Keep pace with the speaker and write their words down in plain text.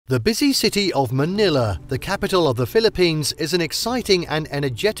The busy city of Manila, the capital of the Philippines, is an exciting and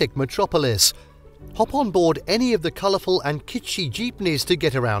energetic metropolis. Hop on board any of the colourful and kitschy jeepneys to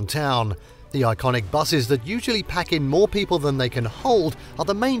get around town. The iconic buses that usually pack in more people than they can hold are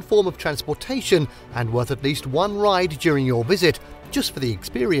the main form of transportation and worth at least one ride during your visit, just for the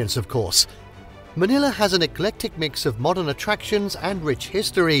experience of course. Manila has an eclectic mix of modern attractions and rich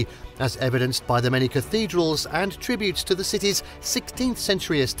history, as evidenced by the many cathedrals and tributes to the city's 16th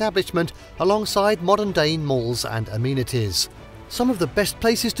century establishment alongside modern-day malls and amenities. Some of the best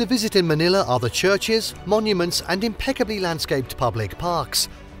places to visit in Manila are the churches, monuments and impeccably landscaped public parks.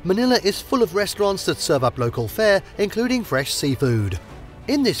 Manila is full of restaurants that serve up local fare, including fresh seafood.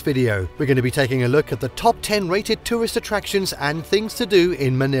 In this video, we're going to be taking a look at the top 10 rated tourist attractions and things to do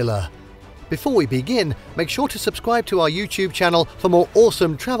in Manila. Before we begin, make sure to subscribe to our YouTube channel for more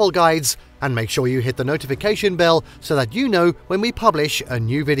awesome travel guides, and make sure you hit the notification bell so that you know when we publish a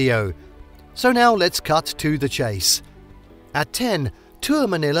new video. So now let's cut to the chase. At 10, tour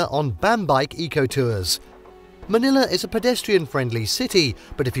Manila on Bambike Ecotours. Manila is a pedestrian-friendly city,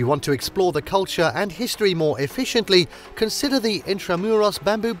 but if you want to explore the culture and history more efficiently, consider the Intramuros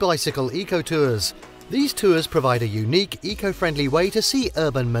bamboo bicycle ecotours. These tours provide a unique, eco-friendly way to see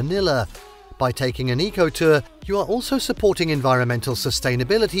urban Manila. By taking an eco-tour, you are also supporting environmental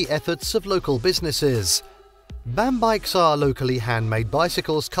sustainability efforts of local businesses. Bambikes are locally handmade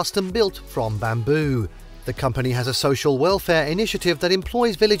bicycles custom-built from bamboo. The company has a social welfare initiative that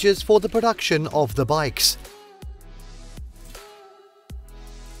employs villagers for the production of the bikes.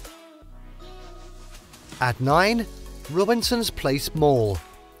 At 9, Robinson's Place Mall.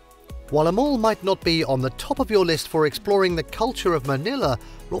 While a mall might not be on the top of your list for exploring the culture of Manila,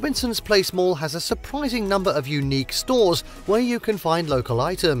 Robinson's Place Mall has a surprising number of unique stores where you can find local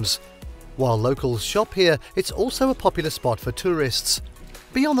items. While locals shop here, it's also a popular spot for tourists.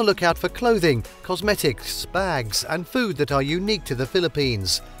 Be on the lookout for clothing, cosmetics, bags and food that are unique to the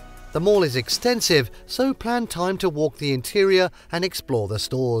Philippines. The mall is extensive, so plan time to walk the interior and explore the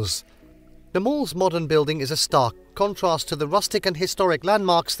stores. The mall's modern building is a stark contrast to the rustic and historic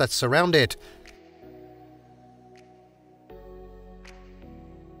landmarks that surround it.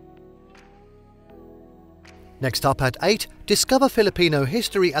 Next up at 8, discover Filipino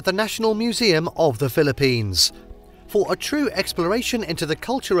history at the National Museum of the Philippines. For a true exploration into the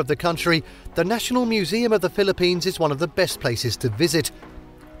culture of the country, the National Museum of the Philippines is one of the best places to visit.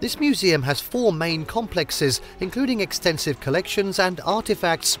 This museum has 4 main complexes, including extensive collections and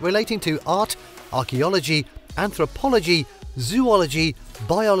artifacts relating to art, archaeology, anthropology, zoology,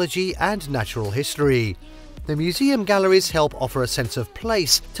 biology and natural history. The museum galleries help offer a sense of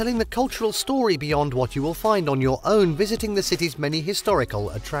place, telling the cultural story beyond what you will find on your own visiting the city's many historical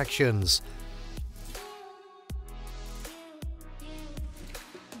attractions.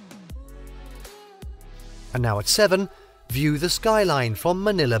 And now at 7, view the Skyline from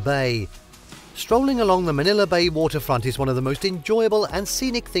Manila Bay. Strolling along the Manila Bay waterfront is one of the most enjoyable and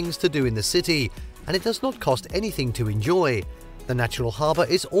scenic things to do in the city, and it does not cost anything to enjoy. The natural harbour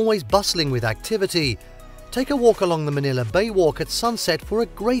is always bustling with activity. Take a walk along the Manila Bay Walk at sunset for a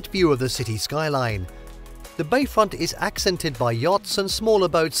great view of the city skyline. The bayfront is accented by yachts and smaller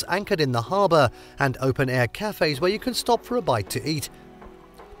boats anchored in the harbour, and open-air cafes where you can stop for a bite to eat.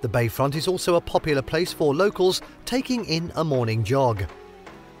 The bayfront is also a popular place for locals taking in a morning jog.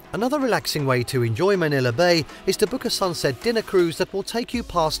 Another relaxing way to enjoy Manila Bay is to book a sunset dinner cruise that will take you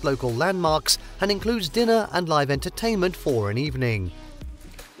past local landmarks and includes dinner and live entertainment for an evening.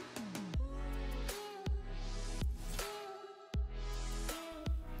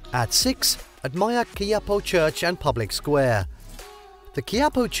 At 6, admire Quiapo Church and Public Square. The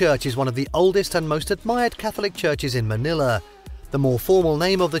Quiapo Church is one of the oldest and most admired Catholic churches in Manila. The more formal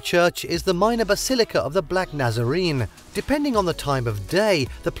name of the church is the Minor Basilica of the Black Nazarene. Depending on the time of day,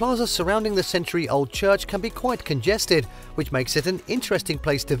 the plaza surrounding the century-old church can be quite congested, which makes it an interesting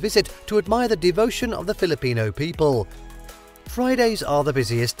place to visit to admire the devotion of the Filipino people. Fridays are the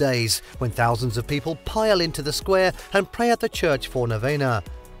busiest days, when thousands of people pile into the square and pray at the church for novena.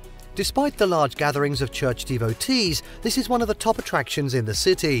 Despite the large gatherings of church devotees, this is one of the top attractions in the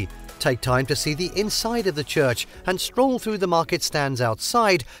city. Take time to see the inside of the church and stroll through the market stands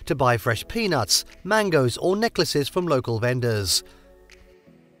outside to buy fresh peanuts, mangoes or necklaces from local vendors.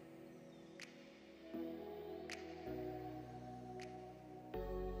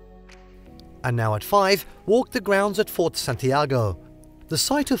 And now at 5, walk the grounds at Fort Santiago. The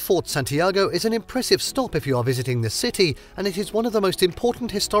site of Fort Santiago is an impressive stop if you are visiting the city, and it is one of the most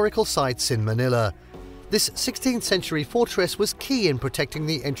important historical sites in Manila. This 16th century fortress was key in protecting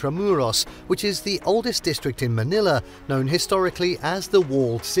the Intramuros, which is the oldest district in Manila, known historically as the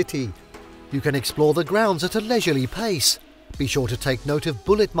Walled City. You can explore the grounds at a leisurely pace. Be sure to take note of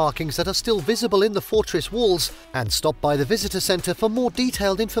bullet markings that are still visible in the fortress walls and stop by the visitor centre for more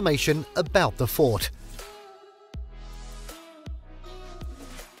detailed information about the fort.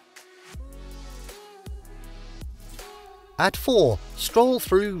 At 4, stroll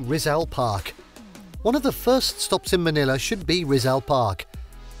through Rizal Park. One of the first stops in Manila should be Rizal Park.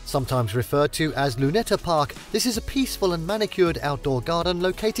 Sometimes referred to as Luneta Park, this is a peaceful and manicured outdoor garden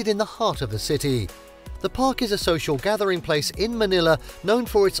located in the heart of the city. The park is a social gathering place in Manila known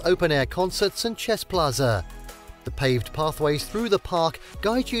for its open-air concerts and chess plaza. The paved pathways through the park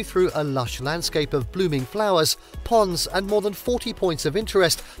guide you through a lush landscape of blooming flowers, ponds and more than 40 points of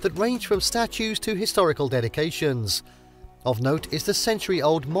interest that range from statues to historical dedications. Of note is the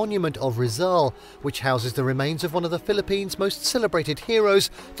century-old monument of Rizal, which houses the remains of one of the Philippines' most celebrated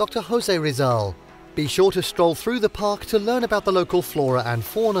heroes, Dr. Jose Rizal. Be sure to stroll through the park to learn about the local flora and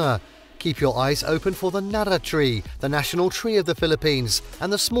fauna. Keep your eyes open for the Nara tree, the national tree of the Philippines,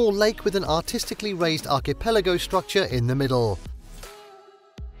 and the small lake with an artistically raised archipelago structure in the middle.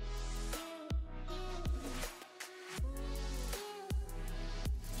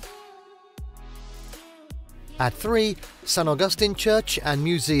 At 3, San Agustin Church and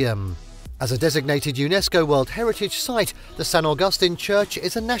Museum. As a designated UNESCO World Heritage Site, the San Agustin Church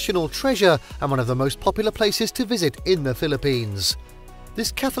is a national treasure and one of the most popular places to visit in the Philippines.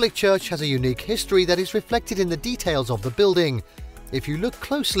 This Catholic church has a unique history that is reflected in the details of the building. If you look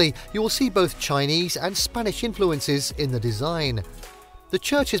closely, you will see both Chinese and Spanish influences in the design. The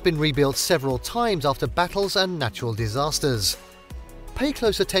church has been rebuilt several times after battles and natural disasters. Pay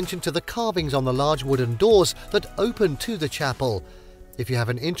close attention to the carvings on the large wooden doors that open to the chapel. If you have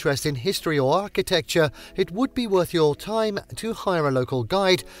an interest in history or architecture, it would be worth your time to hire a local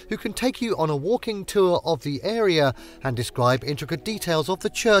guide who can take you on a walking tour of the area and describe intricate details of the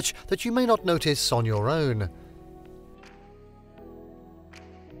church that you may not notice on your own.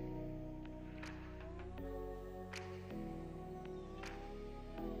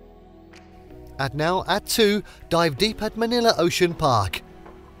 And now at 2, dive deep at Manila Ocean Park.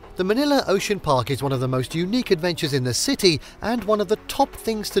 The Manila Ocean Park is one of the most unique adventures in the city and one of the top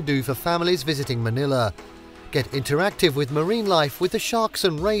things to do for families visiting Manila. Get interactive with marine life with the Sharks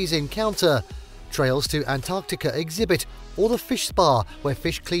and Rays encounter, trails to Antarctica exhibit, or the fish spa where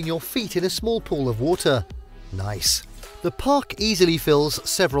fish clean your feet in a small pool of water. Nice. The park easily fills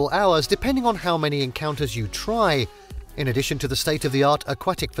several hours depending on how many encounters you try. In addition to the state-of-the-art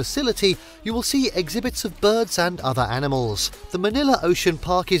aquatic facility, you will see exhibits of birds and other animals. The Manila Ocean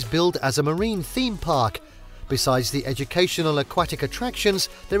Park is billed as a marine theme park. Besides the educational aquatic attractions,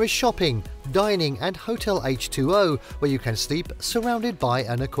 there is shopping, dining and Hotel H2O, where you can sleep surrounded by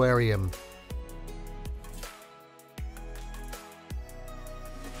an aquarium.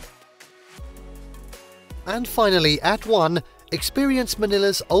 And finally, at 1, experience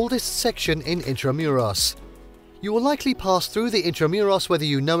Manila's oldest section in Intramuros. You will likely pass through the Intramuros whether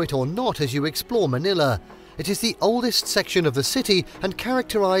you know it or not as you explore Manila. It is the oldest section of the city and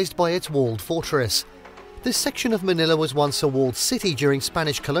characterized by its walled fortress. This section of Manila was once a walled city during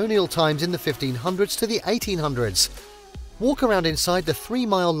Spanish colonial times in the 1500s to the 1800s. Walk around inside the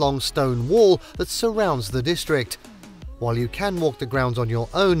 3-mile-long stone wall that surrounds the district. While you can walk the grounds on your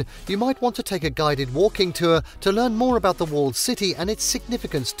own, you might want to take a guided walking tour to learn more about the walled city and its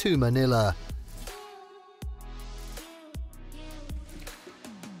significance to Manila.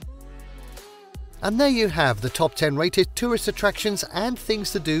 And there you have the top 10 rated tourist attractions and things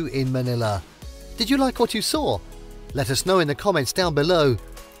to do in Manila. Did you like what you saw? Let us know in the comments down below.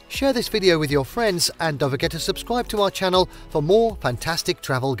 Share this video with your friends and don't forget to subscribe to our channel for more fantastic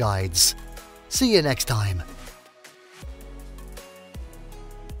travel guides. See you next time.